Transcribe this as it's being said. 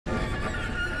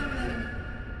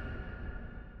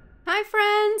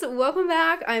friends, welcome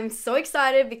back. I'm so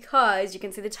excited because you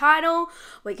can see the title.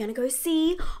 We're gonna go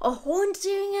see A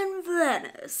Haunting in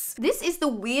Venice. This is the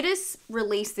weirdest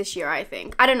release this year, I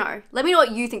think. I don't know. Let me know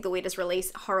what you think the weirdest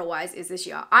release horror-wise is this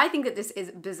year. I think that this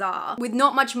is bizarre. With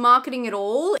not much marketing at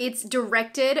all. It's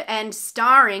directed and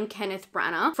starring Kenneth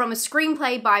Branagh from a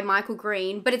screenplay by Michael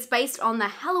Green, but it's based on The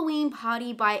Halloween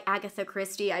Party by Agatha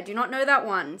Christie. I do not know that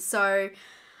one, so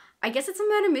I guess it's a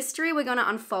murder mystery we're gonna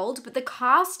unfold, but the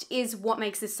cast is what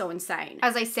makes this so insane.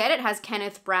 As I said, it has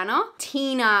Kenneth Branagh,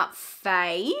 Tina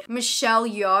Fey, Michelle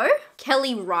Yeoh,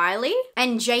 Kelly Riley,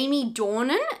 and Jamie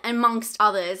Dornan, amongst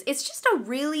others. It's just a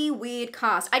really weird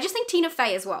cast. I just think Tina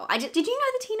Fey as well. Did you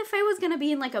know that Tina Fey was gonna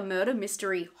be in like a murder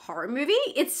mystery horror movie?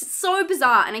 It's so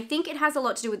bizarre, and I think it has a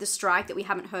lot to do with the strike that we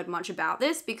haven't heard much about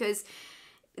this because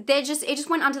it just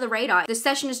went under the radar. The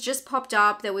session has just popped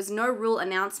up. There was no real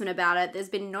announcement about it. There's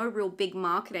been no real big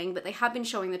marketing, but they have been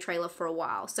showing the trailer for a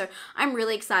while. So I'm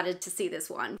really excited to see this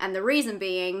one. And the reason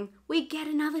being, we get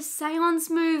another seance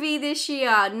movie this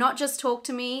year. Not just Talk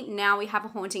to Me, now we have A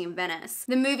Haunting in Venice.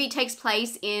 The movie takes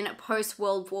place in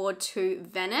post-World War II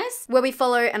Venice, where we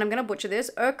follow, and I'm gonna butcher this,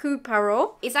 Hercule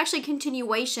Poirot. It's actually a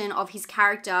continuation of his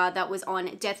character that was on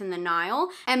Death in the Nile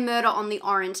and Murder on the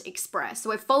Orient Express. So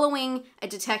we're following a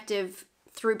detective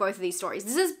through both of these stories.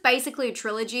 This is basically a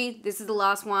trilogy. This is the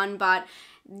last one, but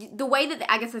the way that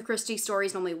the Agatha Christie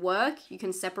stories normally work, you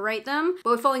can separate them.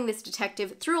 But we're following this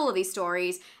detective through all of these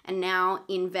stories, and now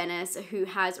in Venice, who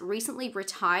has recently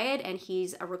retired and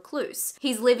he's a recluse.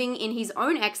 He's living in his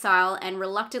own exile and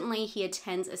reluctantly he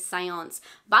attends a seance.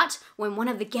 But when one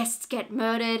of the guests get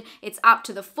murdered, it's up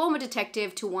to the former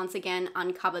detective to once again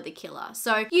uncover the killer.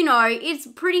 So, you know, it's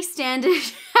pretty standard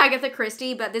Agatha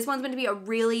Christie, but this one's meant to be a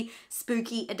really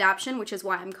spooky adaptation, which is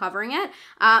why I'm covering it.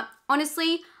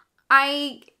 Honestly,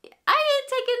 I take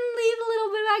and leave a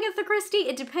little bit of Agatha Christie.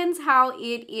 It depends how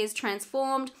it is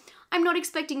transformed. I'm not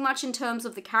expecting much in terms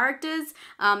of the characters.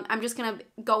 I'm just gonna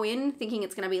go in thinking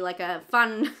it's gonna be like a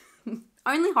fun,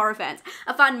 only horror fans,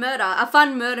 a fun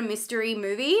murder mystery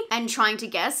movie and trying to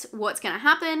guess what's gonna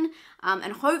happen.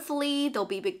 And hopefully there'll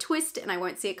be a big twist and I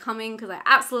won't see it coming because I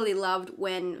absolutely loved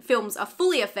when films are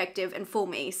fully effective and fool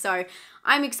me. So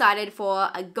I'm excited for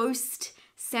a ghost,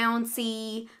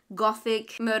 soundsy,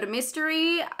 gothic murder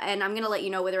mystery, and I'm gonna let you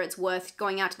know whether it's worth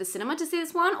going out to the cinema to see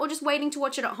this one or just waiting to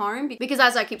watch it at home, because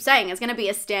as I keep saying, it's gonna be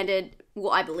a standard,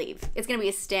 well, I believe it's gonna be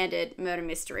a standard murder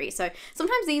mystery. So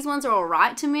sometimes these ones are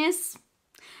alright to miss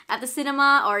at the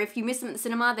cinema, or if you miss them at the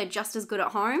cinema, they're just as good at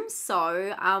home.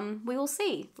 So we will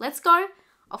see. Let's go.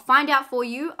 I'll find out for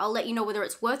you. I'll let you know whether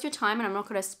it's worth your time, and I'm not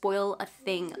gonna spoil a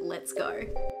thing. Let's go.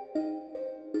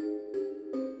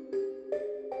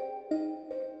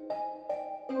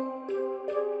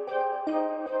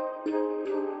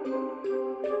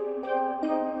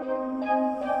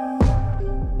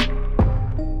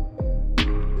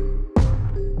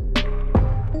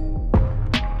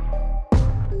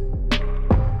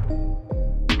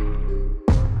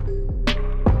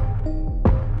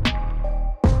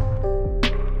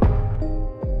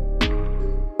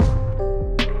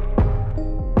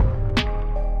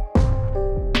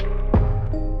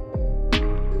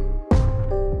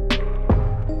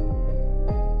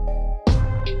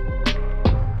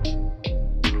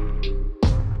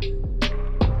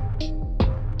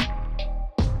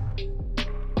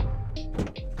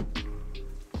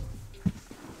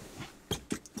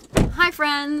 Hi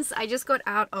friends, I just got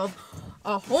out of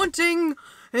A Haunting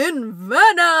in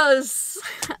Venice.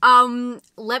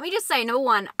 Let me just say, number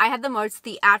one, I had the most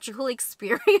theatrical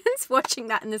experience watching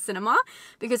that in the cinema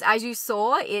because as you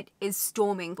saw, it is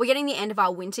storming. We're getting the end of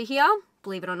our winter here.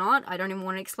 Believe it or not, I don't even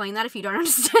want to explain that. If you don't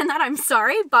understand that, I'm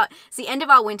sorry, but it's the end of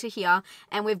our winter here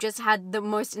and we've just had the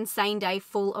most insane day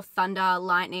full of thunder,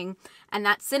 lightning, and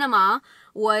that cinema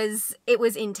was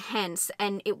intense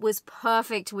and it was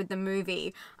perfect with the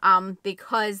movie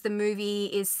because the movie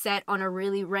is set on a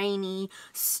really rainy,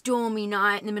 stormy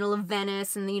night in the middle of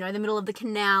Venice and, you know, the middle of the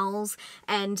canals,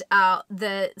 and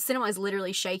the cinema is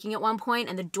literally shaking at one point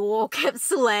and the door kept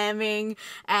slamming,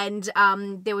 and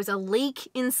there was a leak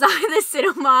inside the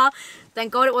cinema.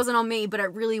 Thank God it wasn't on me, but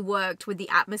it really worked with the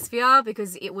atmosphere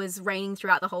because it was raining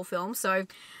throughout the whole film. So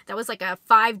that was like a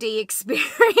 5D experience.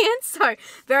 So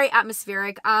very atmospheric.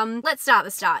 Let's start at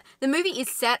the start. The movie is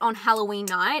set on Halloween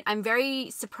night. I'm very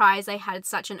surprised they had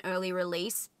such an early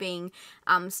release, being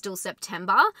still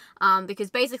September,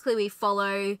 because basically we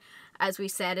follow as we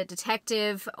said, a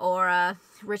detective or a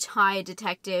retired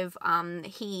detective.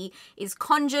 He is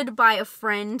conjured by a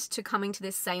friend to coming to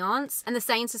this seance, and the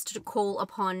seance is to call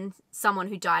upon someone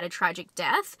who died a tragic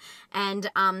death. And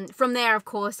from there, of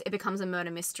course, it becomes a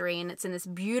murder mystery, and it's in this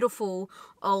beautiful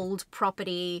old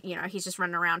property. You know, he's just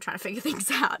running around trying to figure things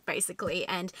out, basically,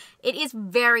 and it is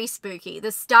very spooky.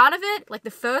 The start of it, like the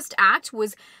first act,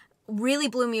 really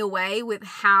blew me away with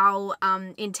how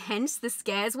intense the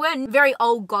scares were. And very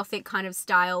old gothic kind of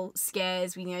style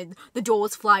scares, you know, the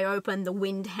doors fly open, the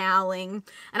wind howling,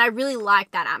 and I really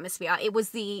liked that atmosphere. It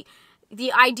was the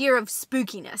idea of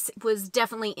spookiness was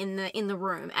definitely in the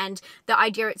room, and the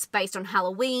idea it's based on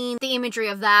Halloween, the imagery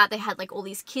of that. They had like all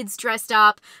these kids dressed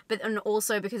up, and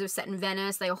also because it was set in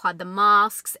Venice, they all had the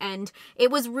masks, and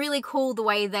it was really cool the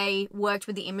way they worked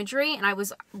with the imagery, and I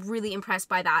was really impressed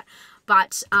by that.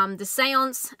 But the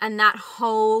seance and that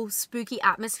whole spooky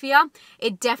atmosphere,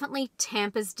 it definitely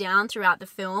tampers down throughout the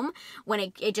film when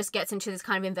it just gets into this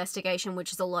kind of investigation,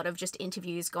 which is a lot of just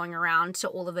interviews going around to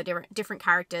all of the different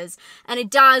characters. And it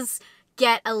does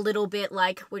get a little bit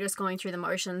like we're just going through the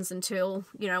motions until,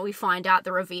 you know, we find out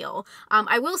the reveal.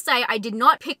 I will say I did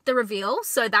not pick the reveal,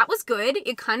 so that was good.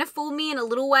 It kind of fooled me in a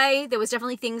little way. There was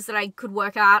definitely things that I could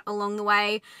work out along the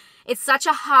way. It's such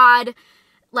a hard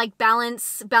like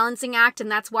balancing act, and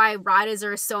that's why writers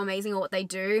are so amazing at what they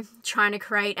do, trying to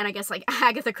create. And I guess like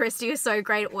Agatha Christie is so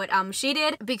great at what she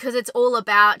did, because it's all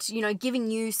about, you know, giving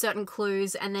you certain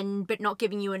clues and then but not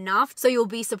giving you enough, so you'll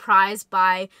be surprised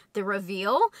by the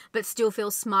reveal but still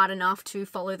feel smart enough to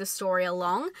follow the story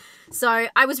along. So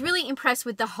I was really impressed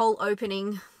with the whole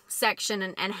opening section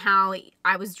and how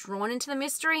I was drawn into the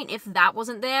mystery. And if that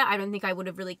wasn't there, I don't think I would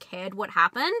have really cared what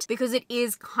happened, because it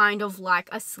is kind of like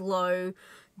a slow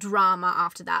drama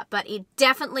after that. But it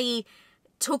definitely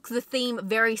took the theme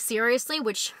very seriously,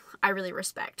 which I really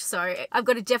respect. So I've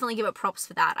got to definitely give it props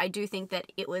for that. I do think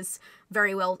that it was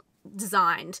very well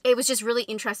designed. It was just really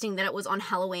interesting that it was on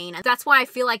Halloween, and that's why I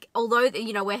feel like, although,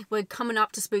 you know, we're coming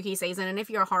up to spooky season, and if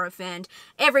you're a horror fan,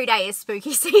 every day is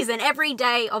spooky season, every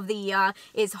day of the year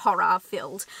is horror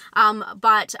filled,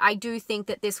 but I do think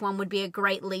that this one would be a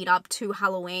great lead up to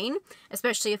Halloween,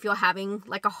 especially if you're having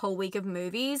like a whole week of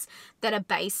movies that are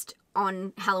based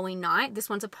on Halloween night. This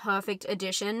one's a perfect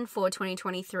addition for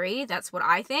 2023. That's what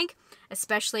I think,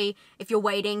 especially if you're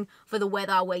waiting for the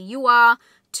weather where you are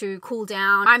to cool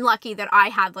down. I'm lucky that I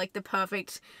had like the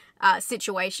perfect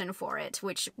situation for it,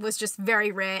 which was just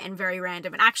very rare and very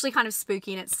random, and actually kind of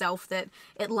spooky in itself that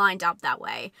it lined up that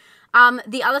way.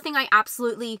 The other thing I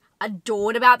absolutely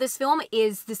adored about this film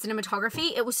is the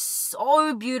cinematography. It was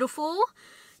so beautiful,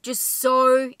 just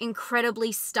so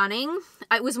incredibly stunning.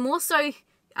 It was more so,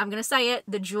 I'm gonna say it,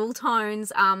 the jewel tones,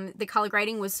 the color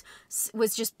grading was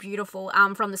just beautiful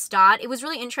from the start. It was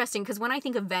really interesting because when I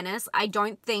think of Venice, I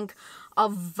don't think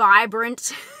of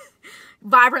vibrant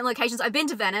locations. I've been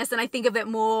to Venice and I think of it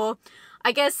more,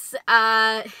 I guess,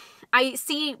 I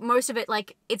see most of it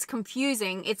like it's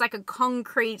confusing. It's like a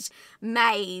concrete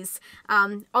maze.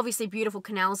 Obviously beautiful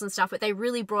canals and stuff, but they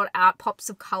really brought out pops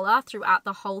of color throughout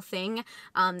the whole thing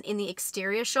in the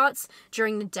exterior shots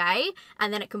during the day,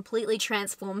 and then it completely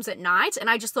transforms at night. And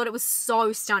I just thought it was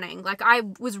so stunning. Like, I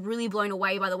was really blown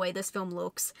away by the way this film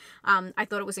looks. I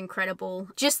thought it was incredible.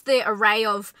 Just the array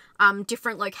of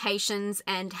different locations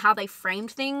and how they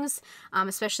framed things,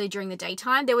 especially during the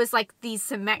daytime. There was like these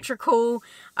symmetrical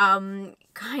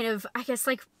kind of, I guess,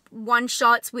 like one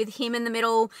shots with him in the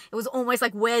middle. It was almost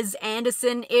like Wes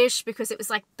Anderson-ish, because it was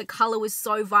like the color was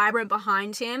so vibrant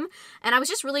behind him, and I was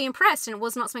just really impressed, and it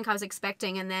was not something I was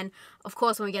expecting. And then of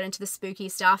course when we get into the spooky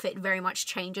stuff, it very much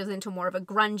changes into more of a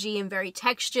grungy and very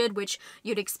textured, which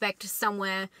you'd expect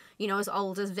somewhere, you know, as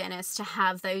old as Venice to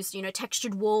have those, you know,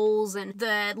 textured walls and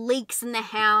the leaks in the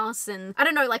house, and I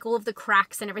don't know, like all of the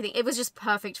cracks and everything. It was just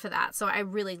perfect for that, so I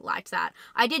really liked that.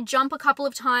 I did jump a couple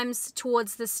of times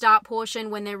towards the start portion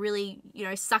when they're really, you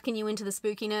know, sucking you into the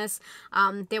spookiness.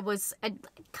 There was a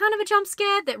kind of a jump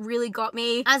scare that really got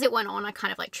me. As it went on, I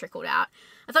kind of like trickled out.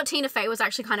 I thought Tina Fey was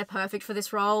actually kind of perfect for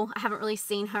this role. I haven't really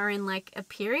seen her in like a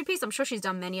period piece. I'm sure she's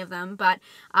done many of them, but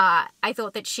I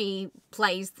thought that she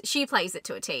plays it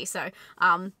to a T. So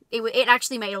it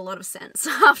actually made a lot of sense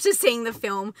after seeing the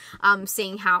film,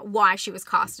 seeing why she was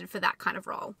casted for that kind of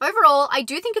role. Overall, I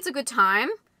do think it's a good time,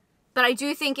 but I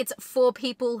do think it's for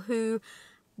people who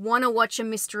want to watch a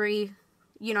mystery,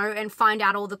 you know, and find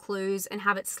out all the clues and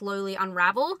have it slowly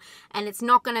unravel. And it's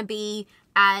not going to be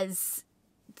as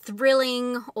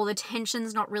thrilling, or the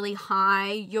tension's not really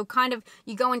high. You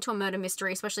go into a murder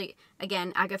mystery, especially,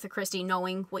 again, Agatha Christie,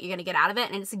 knowing what you're going to get out of it,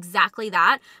 and it's exactly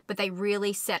that, but they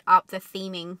really set up the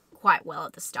theming quite well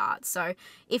at the start. So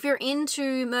if you're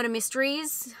into murder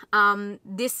mysteries,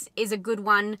 this is a good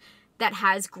one that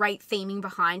has great theming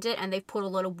behind it, and they've put a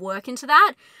lot of work into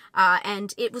that,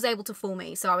 and it was able to fool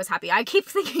me, so I was happy. I keep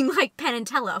thinking like Penn and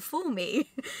Teller, fool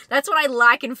me. That's what I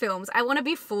like in films. I want to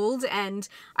be fooled, and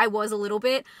I was a little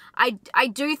bit. I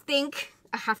do think,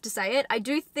 I have to say it, I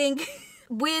do think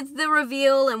with the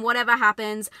reveal and whatever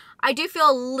happens, I do feel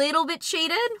a little bit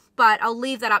cheated, but I'll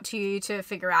leave that up to you to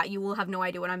figure out. You will have no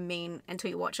idea what I mean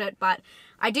until you watch it, but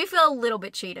I do feel a little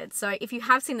bit cheated. So if you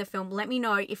have seen the film, let me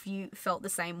know if you felt the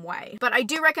same way. But I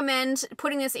do recommend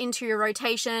putting this into your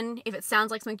rotation if it sounds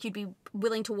like something you'd be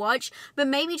willing to watch, but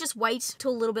maybe just wait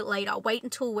till a little bit later. Wait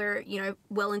until we're, you know,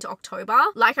 well into October.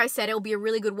 Like I said, it'll be a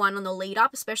really good one on the lead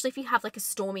up, especially if you have like a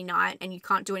stormy night and you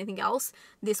can't do anything else.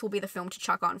 This will be the film to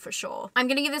chuck on for sure. I'm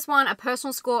gonna give this one a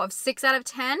personal score of 6 out of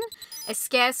 10, a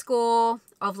scare score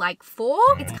of like 4.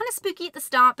 It's kind of spooky at the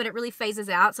start, but it really phases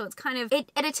out, so it's kind of, it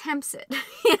attempts it.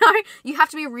 You know, you have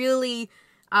to be really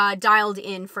dialed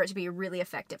in for it to be really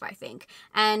effective, I think.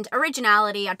 And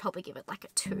originality, I'd probably give it like a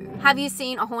 2. Have you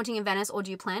seen A Haunting in Venice, or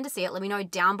do you plan to see it? Let me know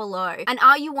down below. And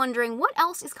are you wondering what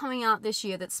else is coming out this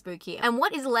year that's spooky and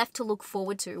what is left to look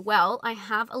forward to? Well, I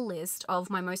have a list of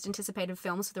my most anticipated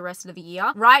films for the rest of the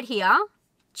year right here.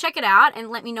 Check it out and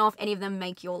let me know if any of them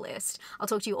make your list. I'll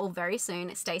talk to you all very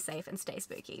soon. Stay safe and stay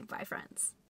spooky. Bye, friends.